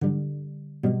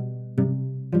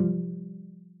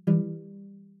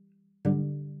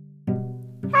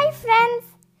friends,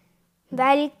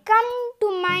 welcome to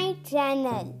my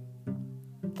channel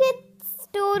Kids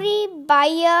Story by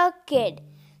a Kid.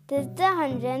 This is the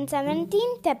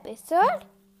 117th episode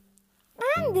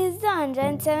and this is the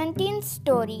 117th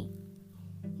story.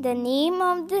 The name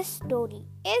of the story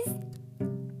is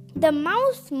The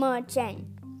Mouse Merchant.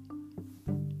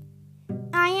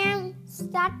 I am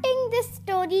starting this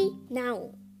story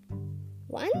now.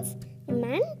 Once a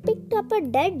man picked up a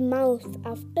dead mouse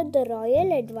after the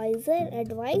royal advisor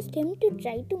advised him to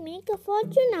try to make a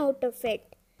fortune out of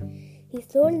it. He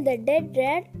sold the dead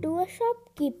rat to a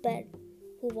shopkeeper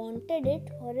who wanted it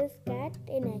for his cat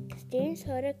in exchange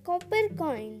for a copper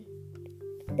coin.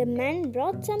 The man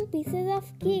brought some pieces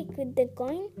of cake with the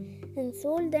coin and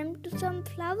sold them to some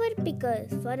flower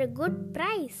pickers for a good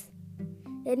price.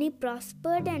 Then he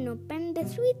prospered and opened a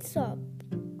sweet shop.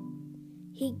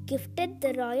 He gifted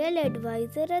the royal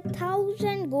advisor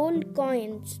 1,000 gold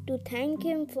coins to thank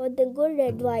him for the good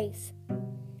advice.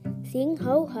 Seeing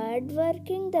how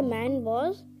hard-working the man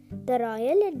was, the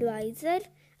royal advisor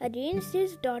arranged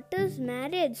his daughter's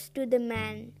marriage to the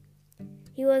man.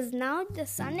 He was now the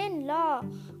son-in-law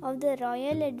of the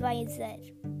royal advisor.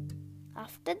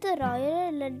 After the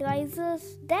royal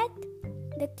advisor's death,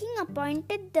 the king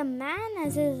appointed the man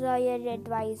as his royal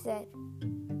advisor.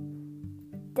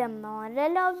 The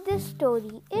moral of this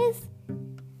story is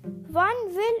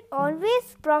one will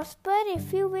always prosper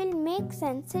if you will make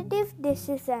sensitive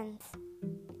decisions.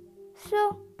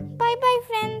 So, bye bye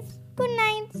friends. Good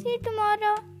night. See you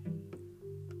tomorrow.